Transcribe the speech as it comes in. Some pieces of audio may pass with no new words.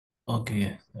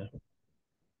Okay.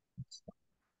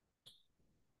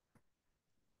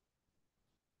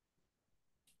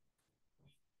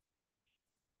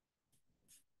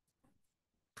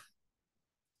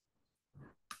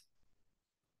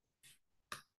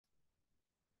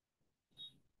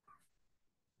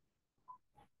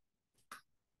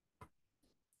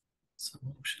 Some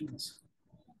options.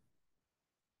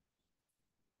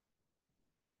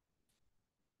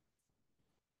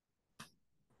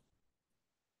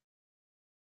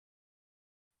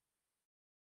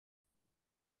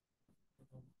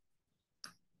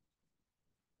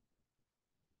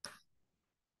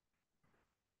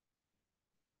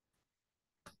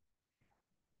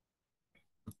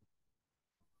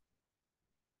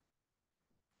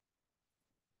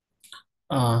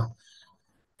 Uh,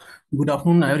 Good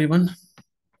afternoon, everyone.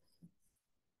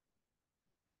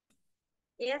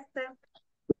 Yes, sir.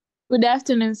 Good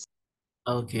afternoon.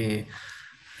 Okay.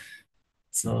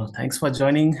 So thanks for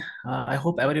joining. I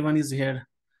hope everyone is here.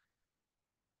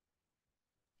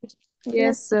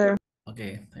 Yes, sir.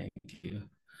 Okay, thank you.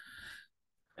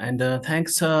 And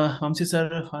thanks, Vamsi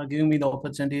sir, for giving me the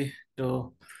opportunity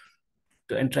to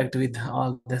interact with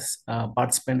all this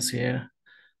participants here.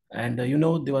 And the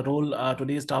role,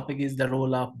 today's topic is the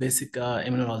role of basic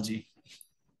immunology.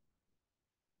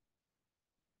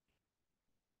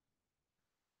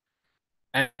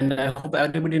 And I hope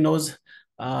everybody knows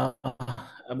about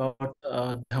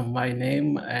my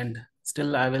name. And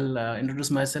still, I will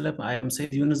introduce myself. I am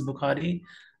Syed Yunis Bukhari,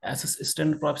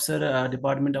 Assistant Professor,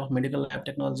 Department of Medical Lab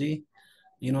Technology,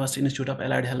 University Institute of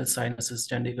Allied Health Sciences,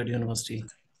 Chandigarh University.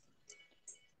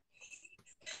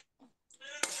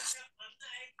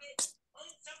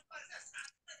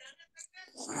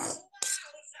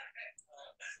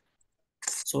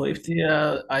 So if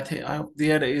I think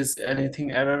there is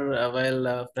anything error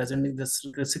while presenting this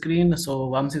screen, so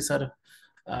Vamsi sir,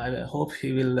 I hope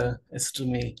he will assist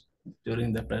me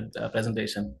during the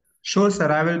presentation. Sure, sir.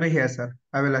 I will be here, sir.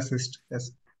 I will assist.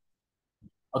 Yes.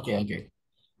 Okay.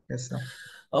 Yes, sir.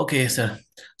 Okay, sir.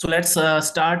 So let's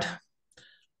start.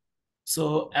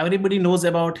 So everybody knows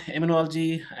about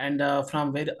immunology, and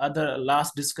from very other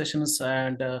last discussions,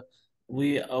 and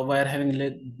we were having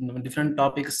different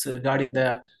topics regarding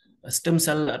the stem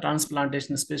cell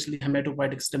transplantation, especially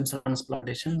hematopoietic stem cell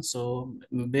transplantation. So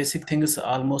basic things,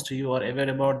 almost you are aware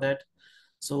about that.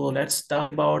 So let's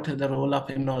talk about the role of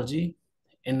immunology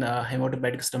in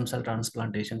hematopoietic stem cell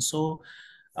transplantation. So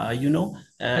Excuse me,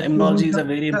 immunology is sir. a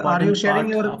very Sir, are you important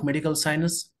sharing part your of medical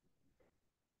science.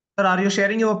 sir? Are you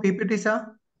sharing your PPT,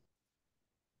 sir?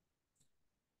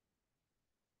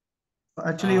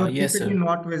 Actually, your Yes, PPT sir.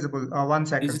 not visible. One Is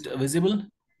second, it sir. visible?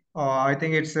 I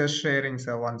think it's sharing,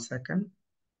 sir. One second.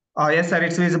 Yes, sir.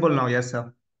 It's visible now. Yes,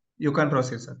 sir. You can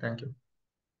proceed, sir. Thank you.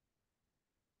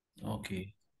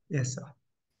 Okay. Yes, sir.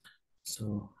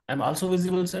 So I'm also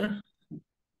visible, sir.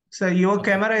 Sir, your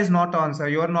Okay. camera is not on, sir.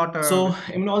 You are not. So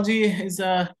immunology is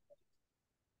a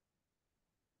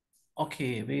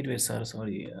okay. Wait, sir.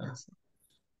 Sorry. Yes, sir.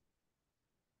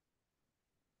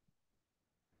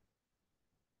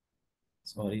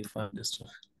 Sorry for this.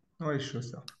 No issue,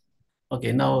 sir.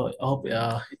 Okay, now I hope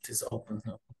it is open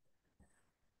now.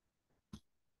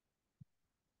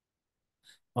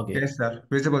 Okay. Yes, sir.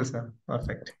 Visible, sir.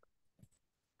 Perfect.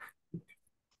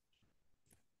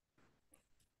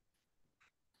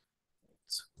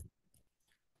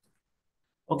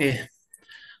 Okay.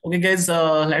 Okay, guys,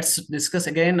 let's discuss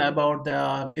again about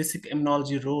the basic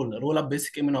immunology role of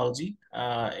basic immunology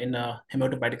in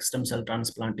hematopoietic stem cell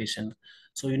transplantation.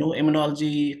 So,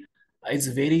 immunology is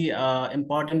very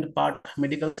important part of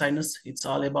medical science. It's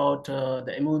all about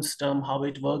the immune system, how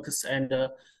it works, and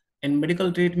in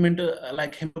medical treatment,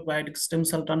 like hematopoietic stem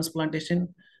cell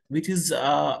transplantation, which is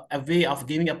a way of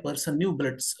giving a person new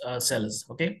blood cells.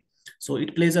 Okay, so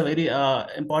it plays a very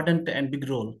important and big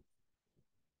role.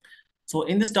 So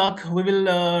in this talk, we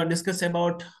will discuss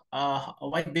about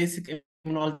why basic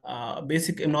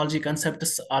immunology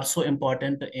concepts are so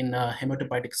important in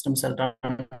hematopoietic stem cell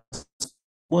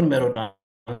bone marrow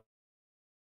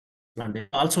transplantation.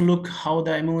 Also look how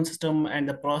the immune system and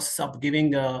the process of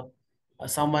giving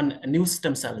someone new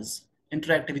stem cells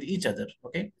interact with each other.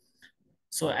 Okay.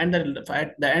 So and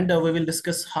at the end, we will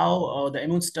discuss how the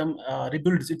immune system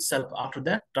rebuilds itself after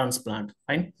the transplant.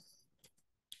 Fine.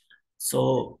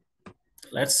 So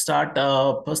let's start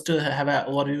first to have an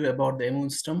overview about the immune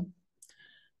system.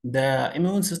 The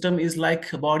immune system is like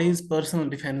body's personal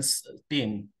defense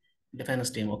team.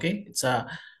 Okay, it's a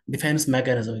defense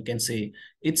mechanism, you can say.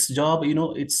 Its job,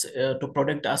 it's to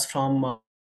protect us from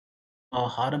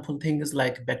harmful things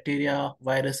like bacteria,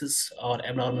 viruses, or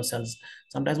abnormal cells.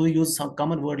 Sometimes we use some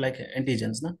common word like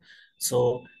antigens, na?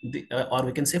 So or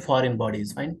we can say foreign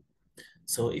bodies, fine.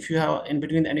 So if you have in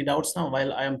between any doubts now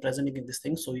while I am presenting this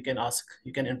thing, so you can ask,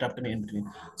 you can interrupt me in between.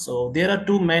 So there are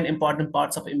two main important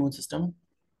parts of immune system.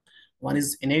 One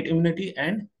is innate immunity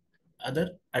and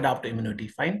other adaptive immunity,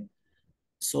 fine.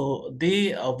 So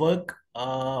they work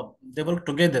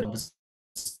together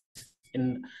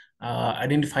in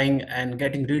identifying and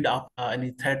getting rid of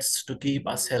any threats to keep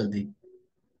us healthy.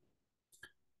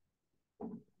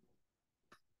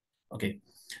 Okay,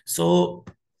 so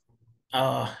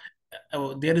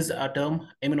there is a term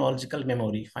immunological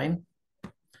memory, fine.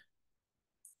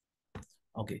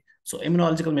 Okay, so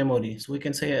immunological memory. So we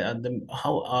can say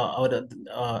how our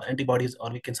antibodies,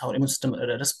 or we can say our immune system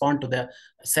respond to the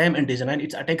same antigen and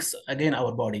it attacks again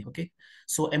our body. Okay,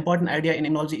 so important idea in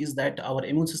immunology is that our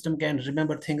immune system can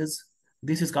remember things.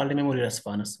 This is called a memory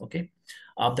response. Okay,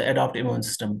 of the adaptive immune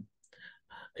system.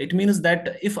 It means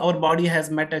that if our body has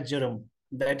met a germ,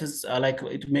 that is like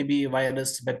it may be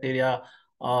virus, bacteria,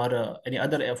 or any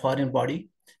other foreign body.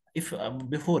 If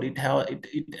before it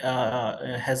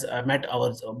has met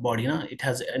our body, it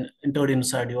has entered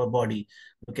inside your body,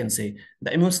 you can say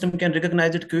the immune system can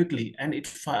recognize it quickly and it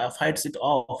fights it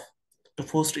off to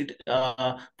force it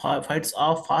fights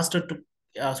off faster to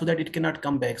so that it cannot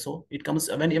come back. So it comes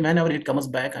whenever it comes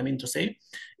back, I mean to say,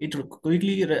 it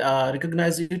quickly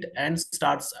recognizes it and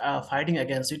starts fighting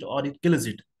against it, or it kills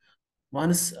it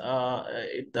once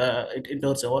it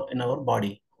enters in our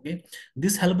body. Okay,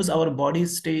 this helps our body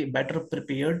stay better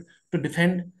prepared to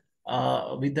defend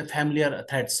with the familiar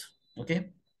threats.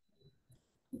 Okay,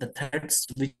 the threats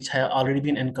which have already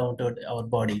been encountered our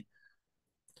body.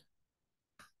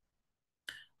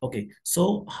 Okay,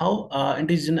 so how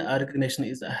antigen recognition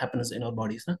is happens in our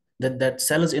bodies? That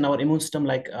cells in our immune system,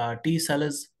 like T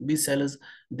cells, B cells,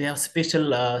 they have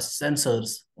special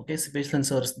sensors. Okay, special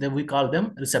sensors. They we call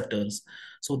them receptors.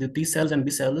 So the T cells and B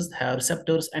cells have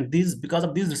receptors, and these because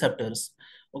of these receptors,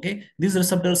 okay, these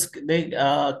receptors they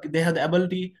have the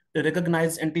ability to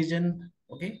recognize antigen.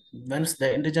 Okay, once the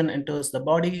antigen enters the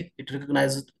body, it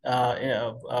recognizes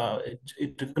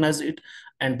it recognizes it,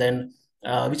 and then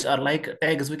which are like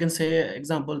tags. We can say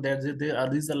example there are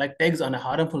these are like tags on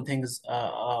harmful things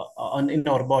on in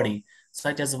our body,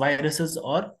 such as viruses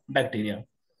or bacteria.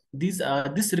 This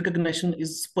recognition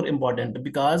is super important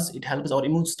because it helps our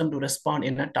immune system to respond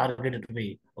in a targeted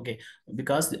way. Okay,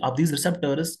 because of these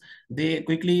receptors, they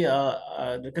quickly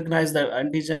recognize the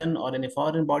antigen or any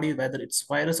foreign body, whether it's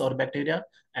virus or bacteria,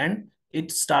 and it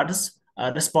starts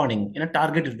responding in a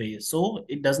targeted way. So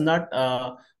it does not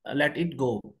let it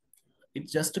go, it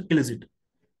just kills it.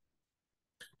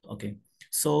 Okay,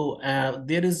 so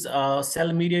there is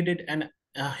cell mediated and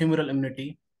humoral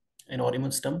immunity in our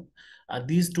immune system.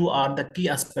 These two are the key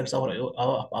aspects of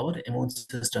our immune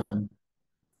system.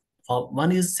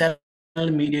 One is cell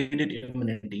mediated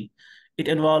immunity. It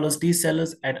involves T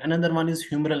cells, and another one is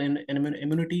humoral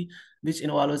immunity, which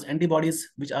involves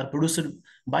antibodies which are produced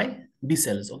by B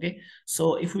cells. Okay,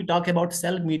 so if we talk about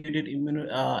cell mediated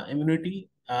immunity,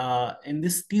 in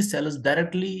this T cells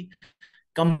directly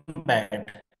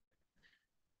combat.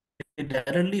 They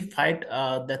directly fight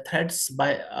the threats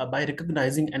by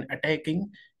recognizing and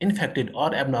attacking infected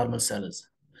or abnormal cells.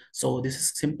 So this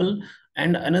is simple.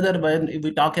 And another, when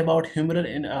we talk about humoral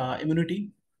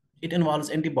immunity, it involves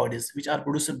antibodies which are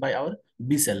produced by our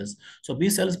B cells. So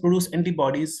B cells produce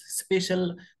antibodies,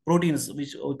 special proteins,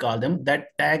 which we call them,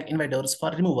 that tag invaders for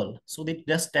removal. So they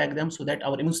just tag them so that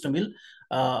our immune system will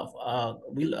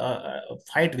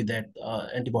fight with that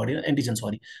antigen.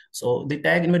 Sorry. So they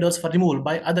tag invaders for removal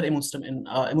by other immune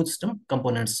system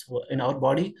components in our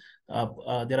body.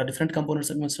 There are different components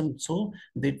of immune system. So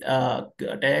they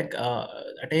attack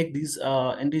these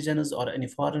antigens or any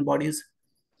foreign bodies,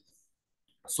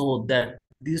 so that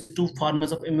these two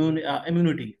forms of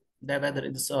immunity, that whether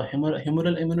it's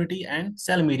humoral immunity and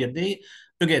cell mediated, they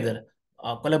together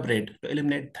collaborate to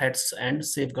eliminate threats and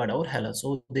safeguard our health.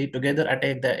 So they together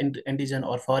attack the antigen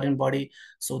or foreign body,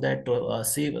 so that to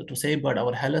safeguard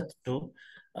our health, to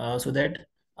so that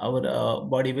our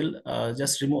body will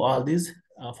just remove all these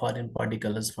foreign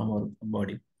particles from our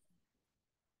body.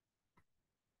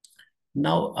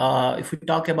 Now, if we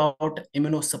talk about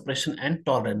immunosuppression and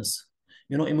tolerance,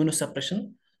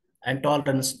 immunosuppression and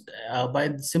tolerance,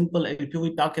 by simple, if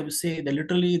we talk, if we say the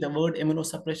literally the word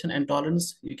immunosuppression and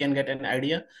tolerance, you can get an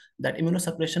idea that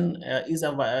immunosuppression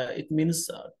it means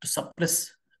to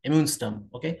suppress immune system.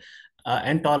 Okay,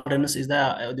 and tolerance is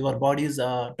your body's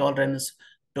tolerance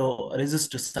to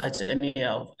resist such any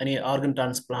organ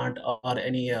transplant or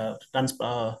any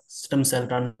stem cell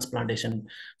transplantation.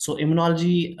 So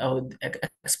immunology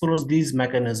explores these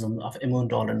mechanisms of immune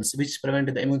tolerance, which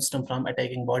prevent the immune system from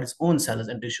attacking body's own cells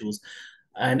and tissues.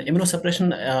 And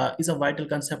immunosuppression is a vital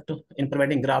concept in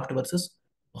preventing graft versus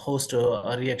host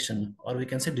reaction, or we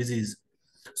can say disease.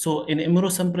 So in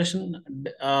immunosuppression,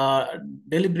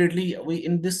 deliberately we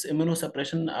in this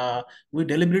immunosuppression we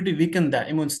deliberately weaken the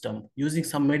immune system using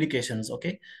some medications.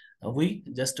 Okay, we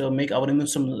just make our immune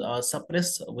system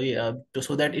suppress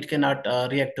so that it cannot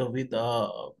react with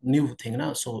new thing.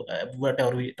 Now, so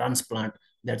whatever we transplant,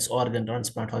 that's organ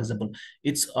transplant, for example,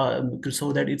 it's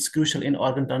so that it's crucial in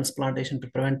organ transplantation to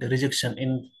prevent rejection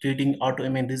in treating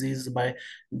autoimmune disease by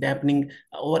dampening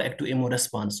overactive immune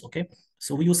response. Okay,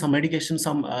 so we use some medication,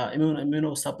 some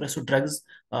immunosuppressive drugs,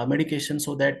 medication,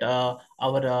 so that our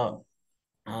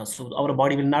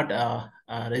body will not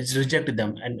reject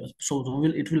them, and so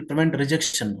it will prevent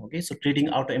rejection. Okay, so treating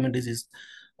autoimmune disease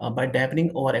by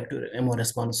dampening overactive immune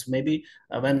response. Maybe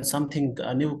when something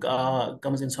new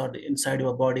comes inside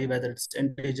your body, whether it's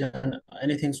antigen,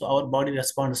 anything, so our body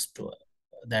responds to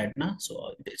that. Na?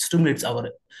 So it stimulates our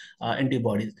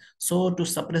antibodies. So to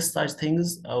suppress such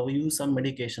things, we use some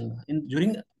medication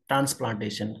during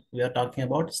transplantation. We are talking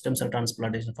about stem cell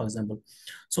transplantation, for example.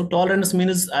 So tolerance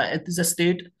means it is a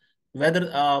state where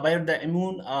the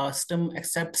immune system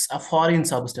accepts a foreign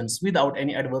substance without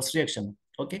any adverse reaction.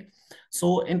 Okay,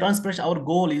 so in transplantation, our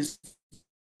goal is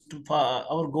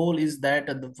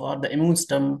that for the immune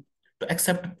system to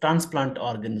accept transplant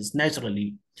organs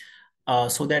naturally,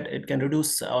 so that it can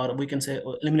reduce, or we can say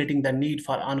eliminating the need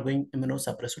for ongoing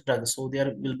immunosuppressive drugs. So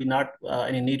there will be not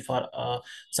any need for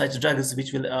such drugs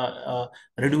which will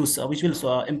reduce, which will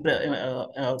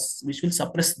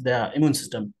suppress the immune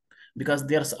system, because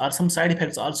there are some side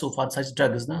effects also for such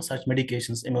drugs, such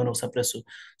medications, immunosuppressive.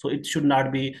 So it should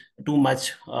not be too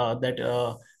much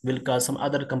that will cause some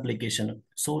other complication.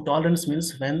 So tolerance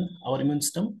means when our immune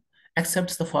system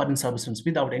accepts the foreign substance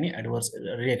without any adverse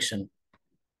reaction.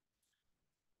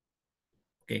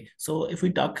 Okay, so if we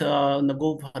talk,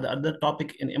 go for the other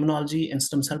topic in immunology and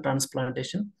stem cell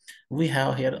transplantation, we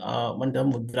have here one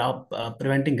term,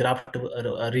 preventing graft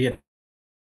reaction.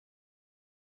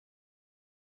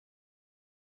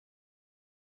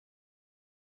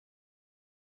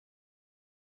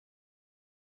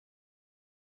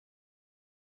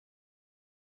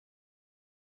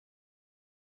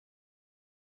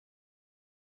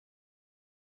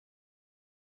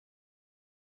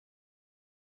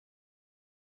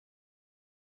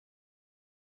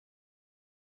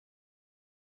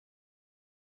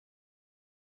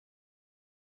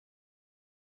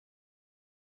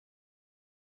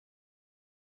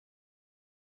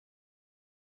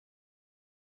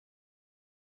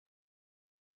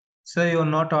 Sir, you're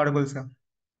not audible, sir.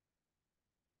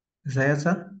 Zaya,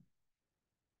 sir?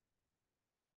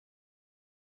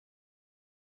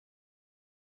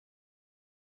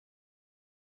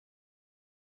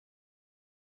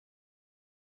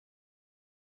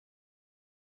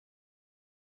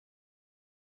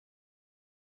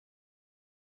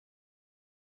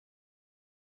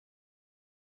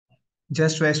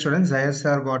 Just wait, students. Zaya,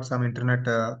 sir got some internet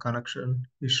connection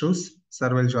issues.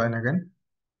 Sir will join again.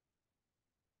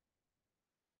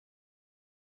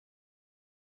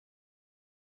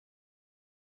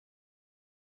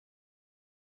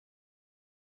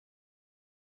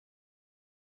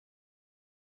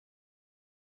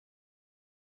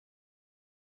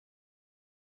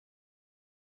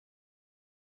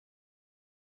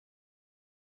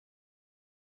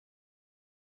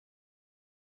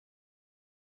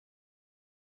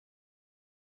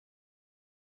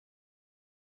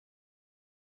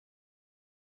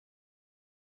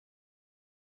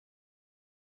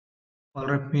 All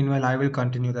right, meanwhile, I will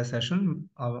continue the session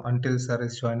until sir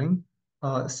is joining.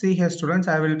 See here, students,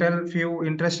 I will tell few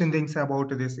interesting things about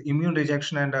this immune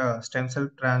rejection and stem cell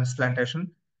transplantation.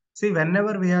 See,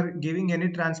 whenever we are giving any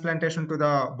transplantation to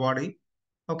the body,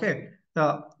 okay,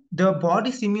 the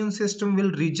body's immune system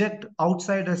will reject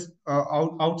outside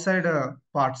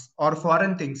parts or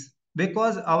foreign things,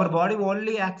 because our body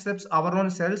only accepts our own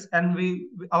cells, and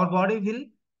our body will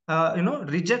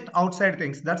reject outside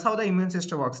things. That's how the immune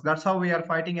system works. That's how we are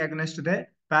fighting against the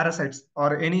parasites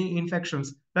or any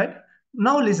infections, right?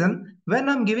 Now listen, when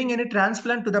I'm giving any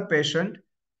transplant to the patient,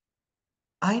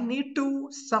 I need to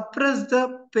suppress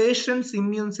the patient's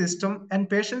immune system, and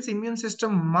patient's immune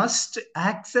system must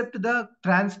accept the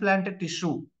transplanted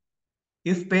tissue.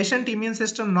 If patient immune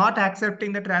system not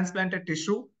accepting the transplanted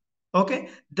tissue, okay,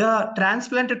 the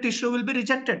transplanted tissue will be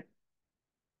rejected.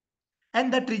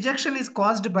 And that rejection is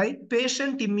caused by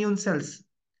patient immune cells.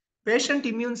 Patient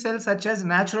immune cells such as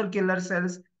natural killer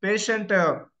cells, patient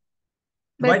white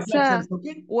But blood sir, cells.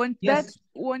 Okay. won't Yes.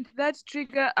 that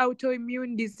trigger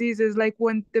autoimmune diseases? Like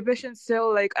won't the patient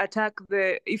cell like attack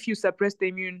if you suppress the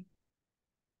immune?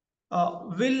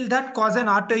 Will that cause an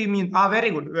autoimmune?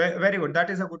 Very good. Very good. That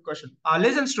is a good question.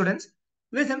 Listen, students.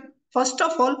 Listen. First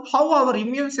of all, how our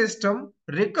immune system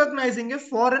recognizing a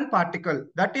foreign particle.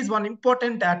 That is one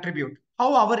important attribute.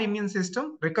 How our immune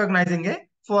system recognizing a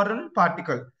foreign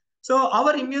particle. So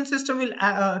our immune system will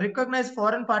recognize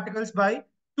foreign particles by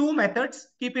two methods.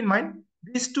 Keep in mind,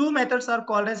 these two methods are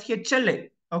called as HLA.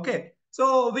 Okay.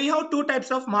 So we have two types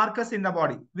of markers in the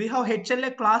body. We have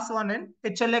HLA class 1 and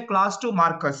HLA class 2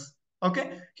 markers.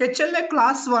 Okay, HLA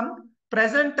class 1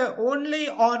 present only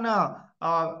on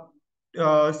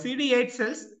CD8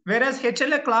 cells, whereas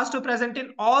HLA class 2 present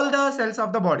in all the cells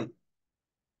of the body.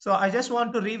 So I just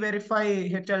want to re-verify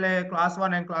HLA class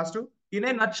 1 and class 2. In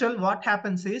a nutshell, what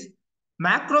happens is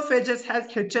macrophages has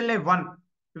HLA1,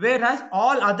 whereas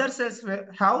all other cells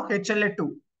have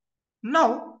HLA2.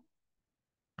 Now,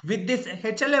 with this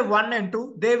HLA1 and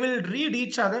 2, they will read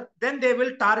each other, then they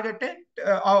will target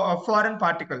a foreign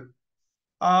particle.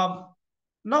 Now,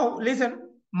 listen,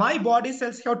 my body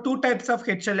cells have two types of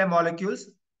HLA molecules.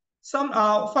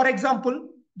 For example,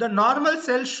 the normal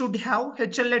cell should have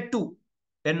HLA2.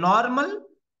 A normal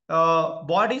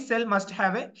body cell must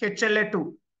have a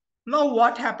HLA2. Now,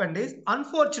 what happened is,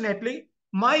 unfortunately,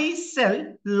 my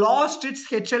cell lost its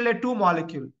HLA2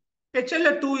 molecule.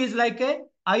 HLA2 is like a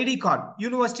ID card,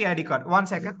 university ID card. 1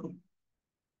 second.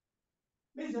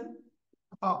 Listen.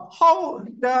 How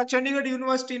the Chandigarh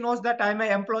University knows that I'm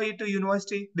an employee to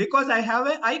university? Because I have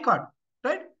an I card,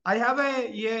 right? I have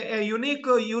a unique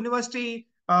university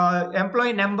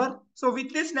employee number. So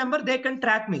with this number, they can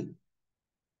track me.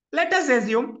 Let us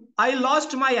assume I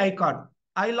lost my I card.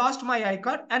 I lost my I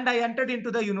card and I entered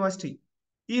into the university.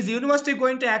 Is university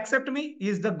going to accept me?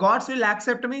 Is the gods will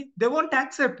accept me? They won't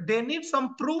accept. They need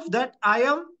some proof that I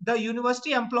am the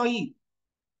university employee.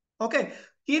 Okay.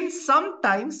 In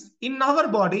sometimes in our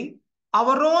body,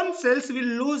 our own cells will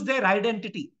lose their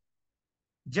identity.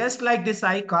 Just like this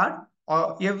I card,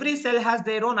 every cell has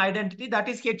their own identity. That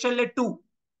is HLA2.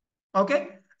 Okay.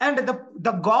 And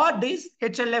the God is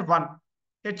HLA1.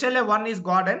 HLA1 is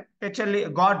God and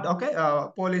HLA God. Okay.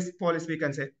 Police we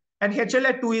can say. And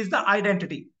HLA2 is the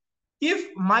identity.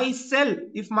 If my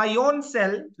own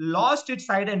cell lost its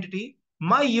identity,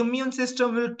 my immune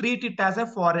system will treat it as a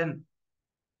foreign.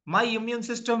 My immune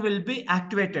system will be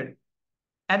activated,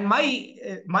 and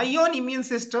my own immune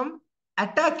system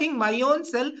attacking my own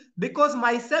cell because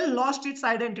my cell lost its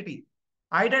identity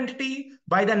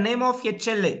by the name of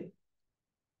HLA.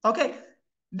 Okay,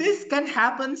 this can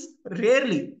happen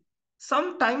rarely.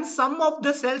 Sometimes some of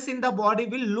the cells in the body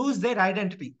will lose their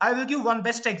identity. I will give one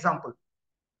best example.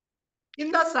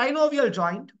 In the synovial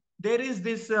joint, there is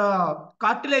this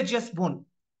cartilaginous bone.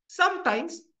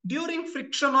 Sometimes during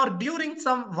friction or during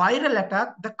some viral attack,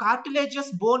 the cartilaginous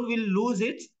bone will lose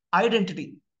its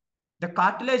identity. The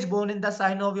cartilage bone in the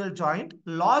synovial joint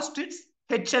lost its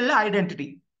HLA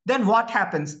identity. Then what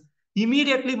happens?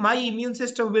 Immediately my immune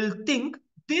system will think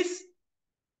this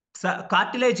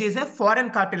cartilage is a foreign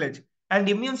cartilage, and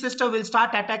immune system will start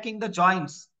attacking the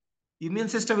joints. Immune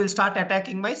system will start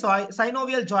attacking my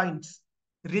synovial joints,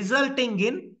 resulting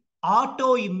in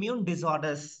autoimmune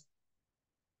disorders.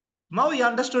 Now you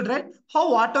understood, right?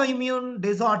 How autoimmune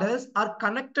disorders are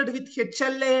connected with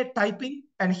HLA typing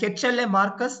and HLA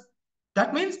markers.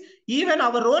 That means even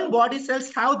our own body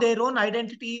cells have their own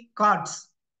identity cards.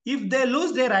 If they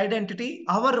lose their identity,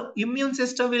 our immune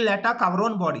system will attack our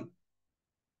own body.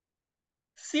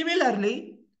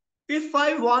 Similarly, if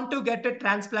I want to get a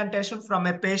transplantation from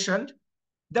a patient,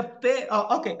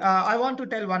 I want to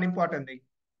tell one important thing.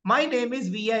 My name is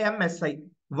VAMSI,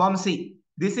 Vamsi.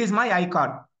 This is my I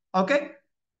card. Okay.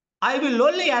 I will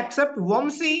only accept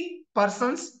Vamsi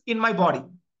persons in my body.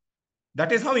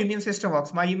 That is how immune system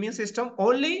works. My immune system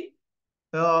only,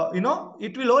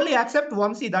 it will only accept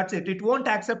Vamsi. That's it. It won't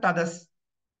accept others.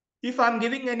 If I'm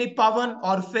giving any Pawan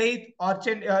or Faith or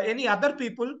any other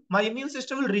people, my immune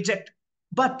system will reject.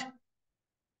 But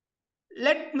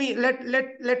let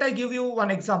I give you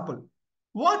one example.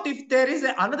 What if there is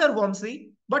another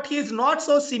Vamsi, but he is not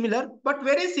so similar, but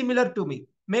very similar to me?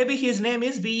 Maybe his name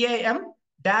is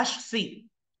VAM-C.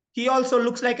 He also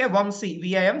looks like a Vamsi,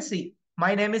 VAM-C.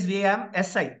 My name is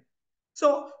VAM-SI.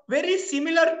 So very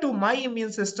similar to my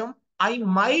immune system, I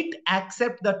might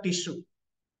accept the tissue.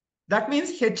 That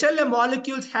means HLA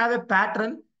molecules have a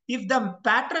pattern. if the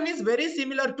pattern is very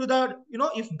similar to the,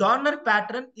 if donor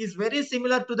pattern is very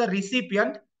similar to the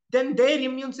recipient, then their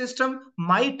immune system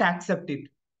might accept it.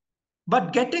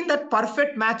 But getting that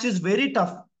perfect match is very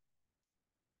tough.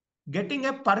 Getting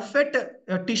a perfect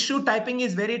tissue typing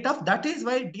is very tough. That is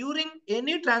why during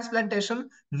any transplantation,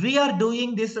 we are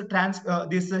doing this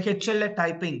HLA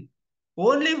typing.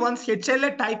 Only once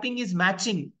HLA typing is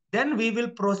matching, then we will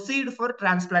proceed for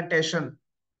transplantation.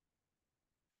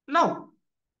 Now,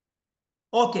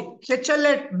 okay,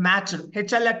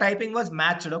 HLA typing was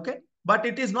matched, okay? But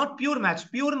it is not pure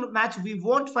match. Pure match we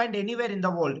won't find anywhere in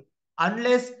the world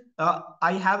unless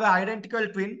I have an identical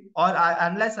twin, or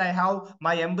unless I have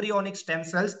my embryonic stem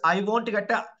cells. I won't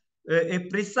get a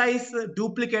precise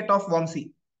duplicate of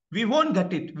Vamsi. We won't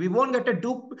get it. We won't get a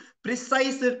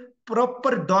precise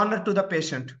proper donor to the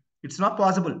patient. It's not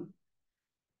possible.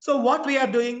 So what we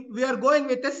are doing, we are going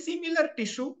with a similar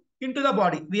tissue into the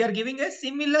body. We are giving a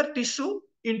similar tissue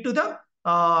into the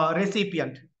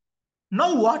recipient.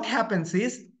 Now what happens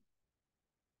is,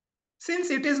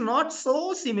 since it is not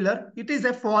so similar, it is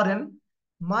a foreign,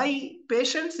 my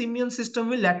patient's immune system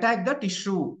will attack the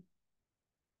tissue.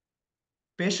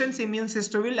 Patient's immune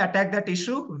system will attack the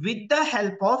tissue with the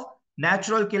help of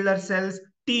natural killer cells,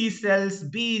 T cells,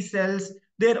 B cells,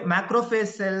 their macrophage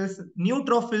cells,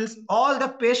 neutrophils. All the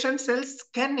patient cells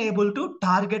can able to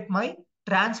target my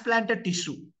transplanted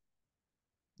tissue.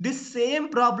 This same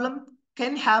problem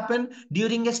can happen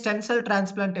during a stem cell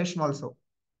transplantation also.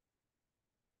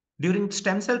 During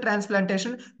stem cell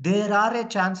transplantation, there are a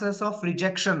chances of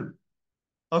rejection.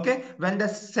 Okay, when the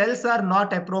cells are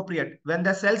not appropriate, when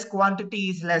the cells quantity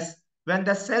is less, when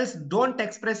the cells don't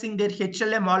expressing their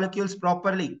HLA molecules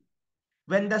properly,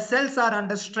 when the cells are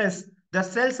under stress, the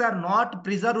cells are not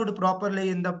preserved properly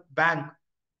in the bank.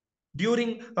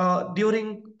 During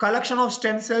collection of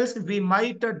stem cells, we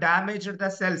might damage the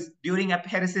cells during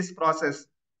apheresis process.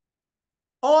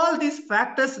 All these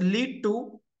factors lead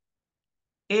to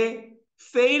a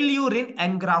failure in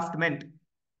engraftment.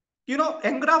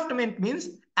 Engraftment means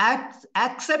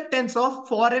acceptance of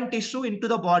foreign tissue into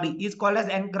the body is called as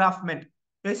engraftment.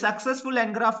 A successful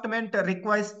engraftment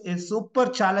requires a super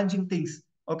challenging things.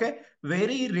 Okay,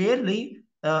 very rarely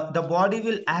the body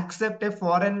will accept a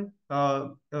foreign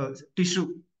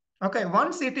tissue. Okay,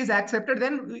 once it is accepted,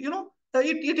 then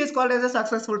it is called as a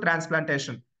successful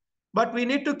transplantation. But we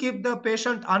need to keep the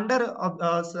patient under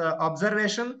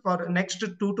observation for next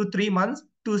 2 to 3 months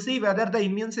to see whether the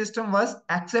immune system was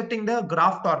accepting the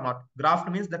graft or not. Graft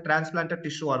means the transplanted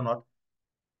tissue or not.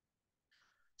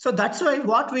 So that's why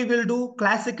what we will do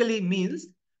classically means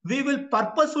we will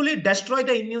purposefully destroy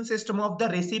the immune system of the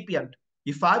recipient.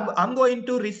 If I'm going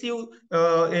to receive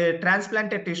a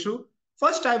transplanted tissue,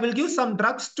 first I will give some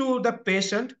drugs to the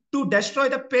patient to destroy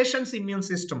the patient's immune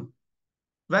system.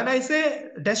 When I say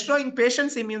destroying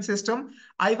patient's immune system,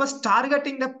 I was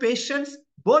targeting the patient's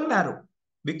bone marrow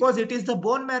because it is the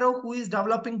bone marrow who is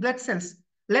developing blood cells.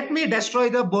 Let me destroy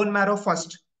the bone marrow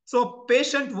first. So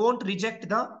patient won't reject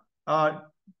the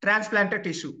transplanted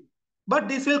tissue. But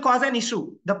this will cause an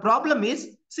issue. The problem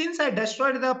is, since I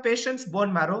destroyed the patient's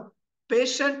bone marrow,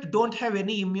 patient don't have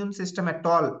any immune system at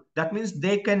all. That means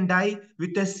they can die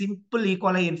with a simple E.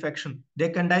 coli infection. They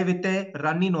can die with a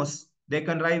runny nose. They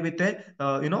can die with a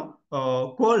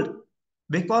cold,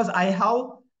 because I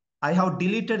have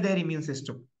deleted their immune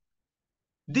system.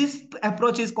 This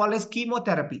approach is called as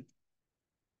chemotherapy.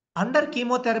 Under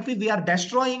chemotherapy, we are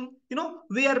destroying,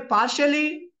 we are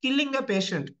partially killing the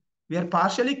patient. We are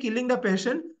partially killing the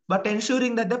patient, but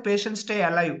ensuring that the patient stay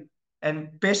alive.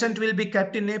 And patient will be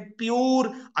kept in a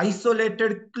pure,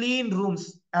 isolated, clean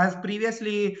rooms. As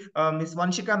previously Ms.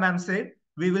 Vanshika ma'am said,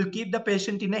 we will keep the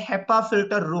patient in a HEPA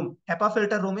filter room. HEPA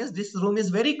filter room is, this room is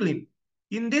very clean.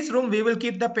 In this room, we will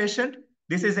keep the patient.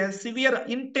 This is a severe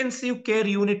intensive care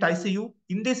unit, ICU.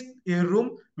 In this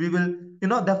room, we will,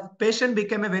 the patient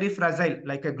became a very fragile,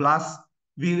 like a glass.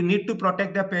 We need to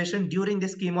protect the patient during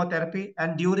this chemotherapy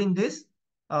and during this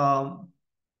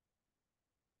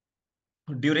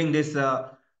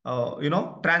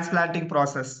transplanting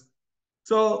process.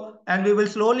 So, and we will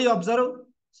slowly observe.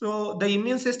 So the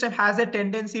immune system has a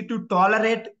tendency to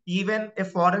tolerate even a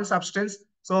foreign substance.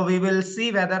 So we will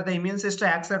see whether the immune system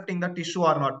accepting the tissue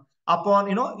or not.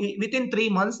 Upon, within 3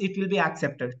 months, it will be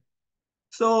accepted.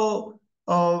 So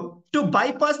to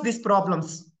bypass these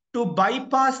problems, to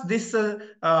bypass this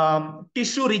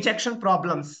tissue rejection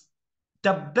problems,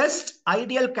 the best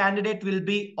ideal candidate will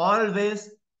be always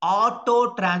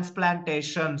auto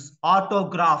transplantations,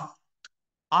 autograft.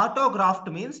 Autograft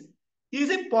means, is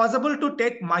it possible to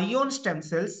take my own stem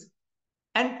cells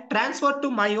and transfer to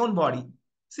my own body?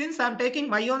 Since I'm taking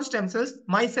my own stem cells,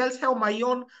 my cells have my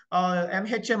own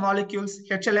MHA molecules,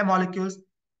 HLA molecules,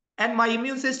 and my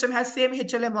immune system has same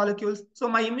HLA molecules. So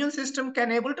my immune system can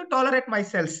able to tolerate my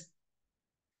cells.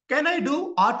 Can I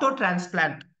do auto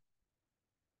transplant?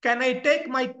 Can I take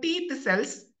my teeth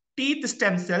cells, teeth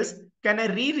stem cells? Can I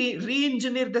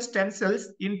re-engineer the stem cells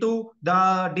into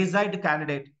the desired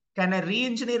candidate? Can I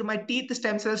re-engineer my teeth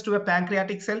stem cells to a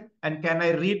pancreatic cell? And can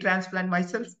I retransplant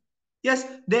myself? Yes,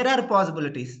 there are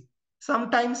possibilities.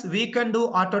 Sometimes we can do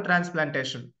auto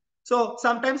transplantation. So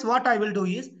sometimes what I will do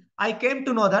is, I came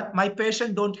to know that my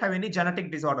patient don't have any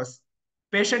genetic disorders.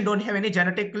 Patient don't have any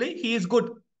genetically, he is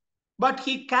good. But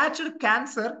he catched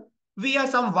cancer via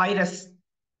some virus.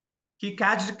 He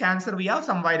catched cancer via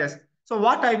some virus. So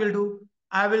what I will do,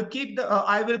 I will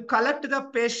collect the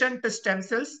patient stem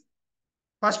cells.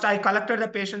 First, I collected the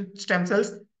patient stem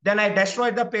cells. Then I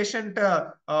destroyed the patient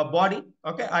body.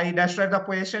 Okay, I destroyed the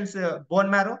patient's bone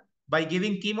marrow by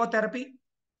giving chemotherapy.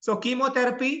 So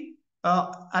chemotherapy,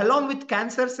 along with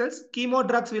cancer cells, chemo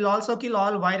drugs will also kill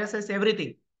all viruses,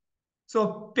 everything.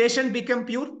 So patient became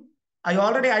pure. I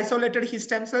already isolated his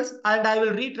stem cells, and I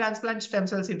will retransplant stem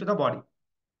cells into the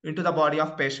body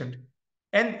of patient,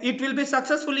 and it will be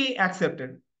successfully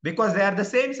accepted because they are the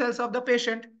same cells of the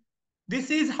patient.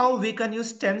 This is how we can use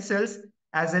stem cells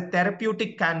as a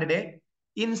therapeutic candidate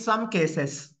in some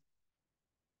cases.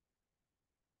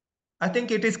 I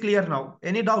think it is clear now.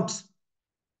 Any doubts?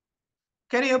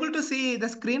 Can you able to see the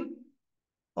screen?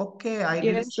 Okay, I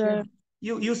didn't Yes, sir. share.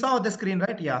 You saw the screen,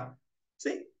 right? Yeah.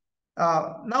 See,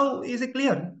 now is it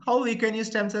clear how we can use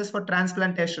stem cells for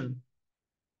transplantation?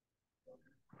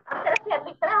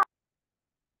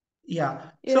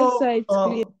 Yeah. Yes, sir, So, it's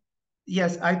clear.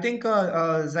 yes, I think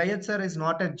Zayed sir is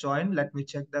not at join. Let me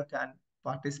check the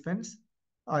participants.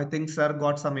 I think sir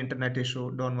got some internet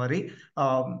issue. Don't worry.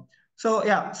 So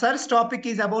yeah, sir's topic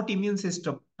is about immune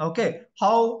system. Okay,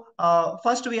 how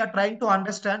first we are trying to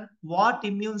understand what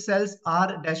immune cells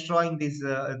are destroying these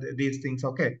things.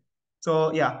 Okay,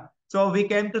 so yeah, so we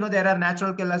came to know there are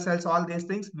natural killer cells. All these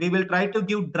things. We will try to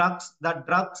give drugs. The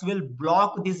drugs will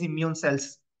block these immune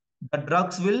cells. The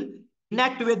drugs will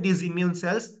inactivate these immune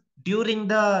cells during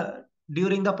the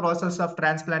process of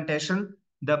transplantation.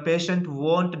 The patient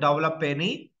won't develop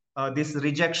any this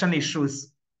rejection issues.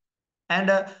 And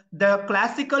the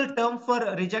classical term for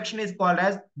rejection is called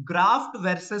as graft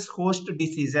versus host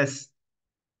diseases.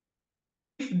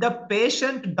 If the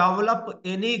patient develop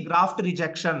any graft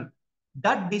rejection,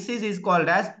 that disease is called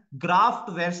as graft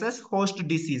versus host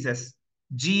diseases,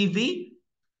 GVHDs.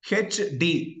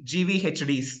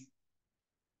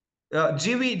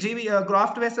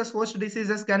 Graft versus host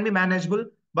diseases can be manageable.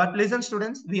 But listen,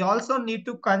 students, we also need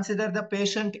to consider the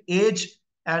patient age,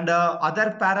 and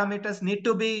other parameters need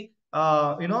to be,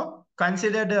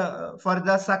 considered for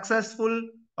the successful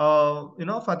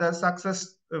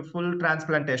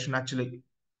transplantation. Actually,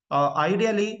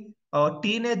 ideally,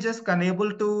 teenagers can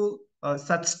able to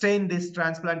sustain these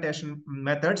transplantation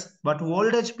methods, but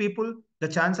old age people, the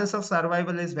chances of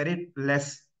survival is very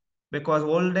less because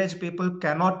old age people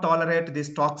cannot tolerate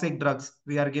these toxic drugs.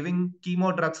 We are giving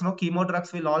chemo drugs. No, chemo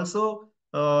drugs will also,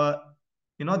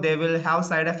 they will have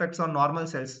side effects on normal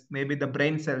cells, maybe the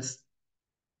brain cells.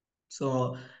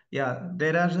 So yeah,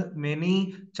 there are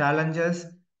many challenges,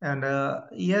 and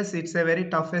yes, it's a very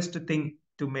toughest thing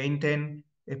to maintain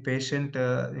a patient.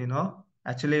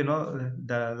 Actually,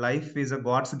 the life is a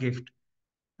God's gift,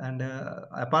 and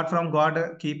apart from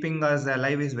God keeping us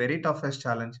alive is very toughest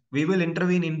challenge. We will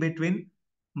intervene in between,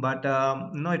 but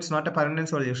no, it's not a permanent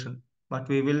solution. But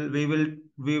we will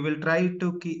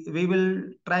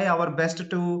try our best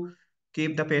to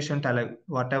keep the patient alive.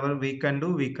 Whatever we can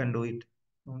do it.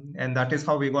 And that is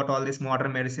how we got all this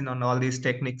modern medicine and all these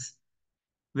techniques.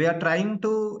 We are trying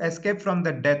to escape from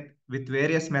the death with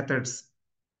various methods.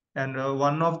 And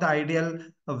one of the ideal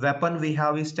weapon we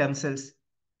have is stem cells.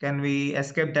 Can we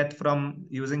escape death from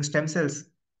using stem cells?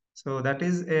 So that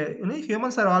is,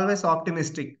 humans are always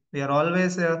optimistic. We are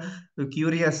always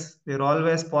curious. We are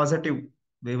always positive.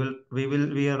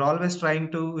 We are always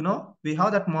trying to, we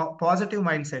have that positive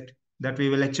mindset that we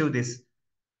will achieve this.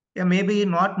 Yeah, maybe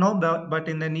not now, but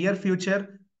in the near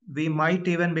future, we might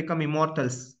even become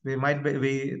immortals. There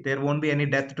won't be any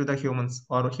death to the humans,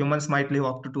 or humans might live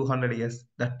up to 200 years.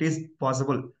 That is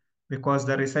possible because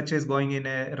the research is going in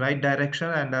a right direction.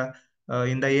 And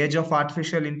in the age of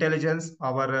artificial intelligence,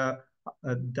 our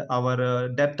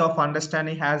depth of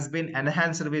understanding has been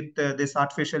enhanced with this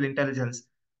artificial intelligence.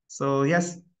 So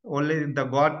yes, only the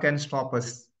God can stop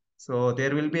us. So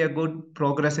there will be a good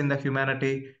progress in the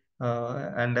humanity,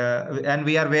 and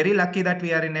we are very lucky that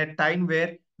we are in a time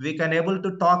where We can able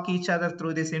to talk each other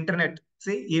through this internet.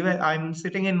 See, even I'm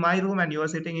sitting in my room and you are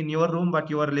sitting in your room, but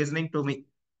you are listening to me.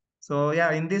 So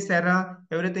yeah, in this era,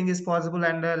 everything is possible,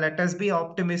 and let us be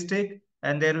optimistic,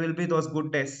 and there will be those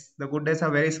good days. The good days are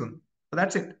very soon. So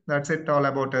that's it. That's it all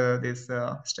about these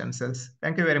stem cells.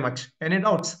 Thank you very much. Any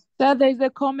doubts? Sir, there's a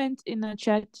comment in the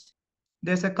chat.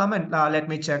 There's a comment. Let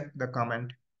me check the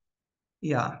comment.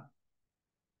 Yeah.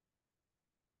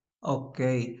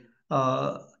 Okay.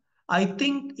 I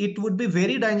think it would be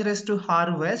very dangerous to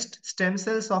harvest stem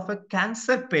cells of a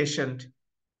cancer patient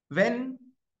when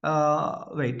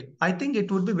I think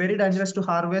it would be very dangerous to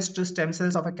harvest stem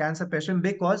cells of a cancer patient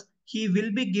because he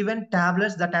will be given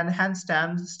tablets that enhance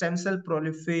stem cell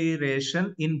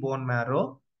proliferation in bone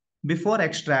marrow before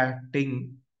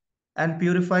extracting and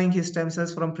purifying his stem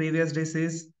cells from previous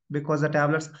disease because the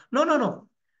tablets. No.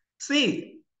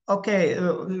 See, okay,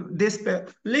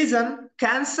 listen,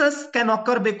 cancers can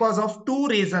occur because of two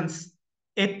reasons,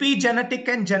 epigenetic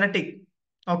and genetic.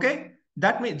 Okay,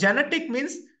 that means genetic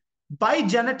means by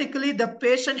genetically the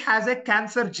patient has a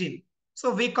cancer gene.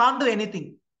 So we can't do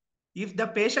anything. If the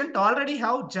patient already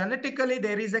have genetically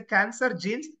there is a cancer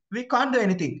genes, we can't do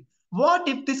anything. What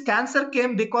if this cancer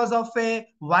came because of a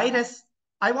virus?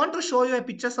 I want to show you a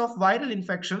pictures of viral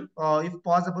infection, if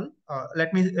possible.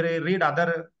 Let me read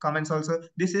other comments also.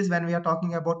 This is when we are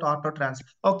talking about auto trans.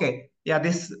 Okay, yeah,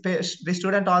 this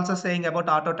student also saying about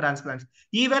auto transplants.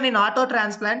 Even in auto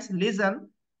transplants, listen,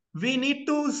 we need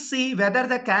to see whether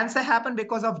the cancer happened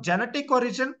because of genetic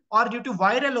origin or due to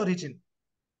viral origin.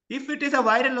 If it is a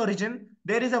viral origin,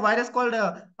 there is a virus called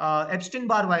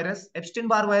Epstein-Barr virus.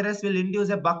 Epstein-Barr virus will induce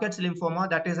a Bucket's lymphoma,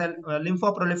 that is a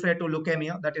lymphoproliferative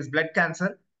leukemia, that is blood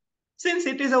cancer. Since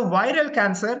it is a viral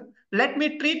cancer, let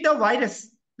me treat the virus.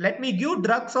 Let me give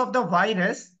drugs of the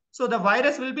virus, so the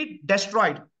virus will be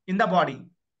destroyed in the body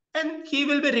and he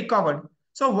will be recovered.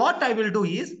 So what I will do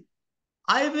is,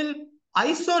 I will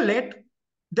isolate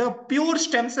the pure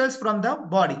stem cells from the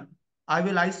body. I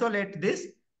will isolate this.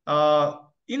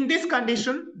 In this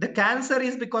condition, the cancer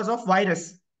is because of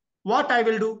virus. What I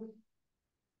will do?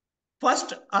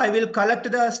 First, I will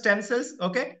collect the stem cells,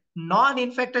 okay?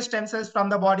 Non-infected stem cells from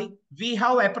the body. We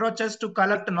have approaches to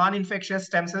collect non-infectious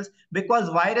stem cells because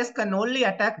virus can only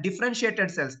attack differentiated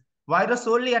cells. Virus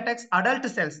only attacks adult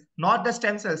cells, not the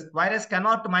stem cells. Virus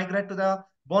cannot migrate to the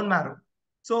bone marrow.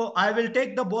 So I will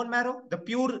take the bone marrow, the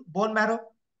pure bone marrow.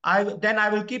 Then I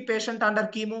will keep patient under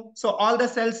chemo. So all the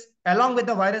cells along with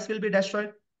the virus will be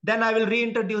destroyed. Then I will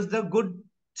reintroduce the good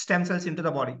stem cells into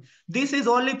the body. This is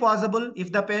only possible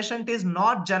if the patient is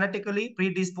not genetically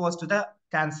predisposed to the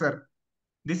cancer.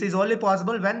 This is only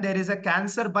possible when there is a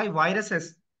cancer by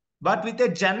viruses. But with a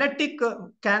genetic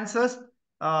cancers,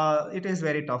 it is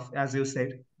very tough, as you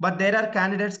said. But there are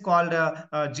candidates called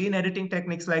gene editing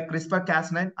techniques like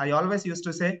CRISPR-Cas9. I always used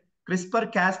to say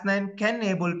CRISPR-Cas9 can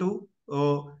able to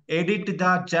edit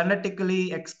the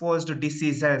genetically exposed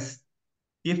diseases.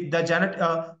 If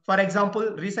the for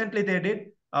example, recently they did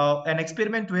an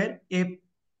experiment where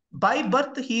by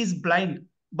birth he is blind,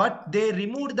 but they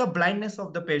removed the blindness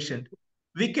of the patient.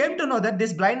 We came to know that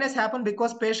this blindness happened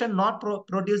because patient not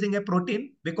producing a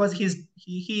protein because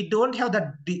he don't have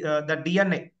the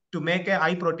DNA to make a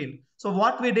eye protein. So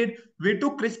what we did, we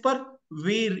took CRISPR,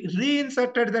 we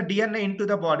reinserted the DNA into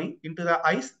the body, into the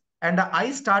eyes, and the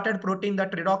eyes started protein the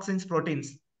rhodopsin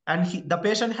proteins. And the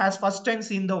patient has first time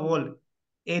seen the world.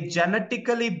 A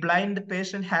genetically blind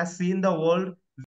patient has seen the world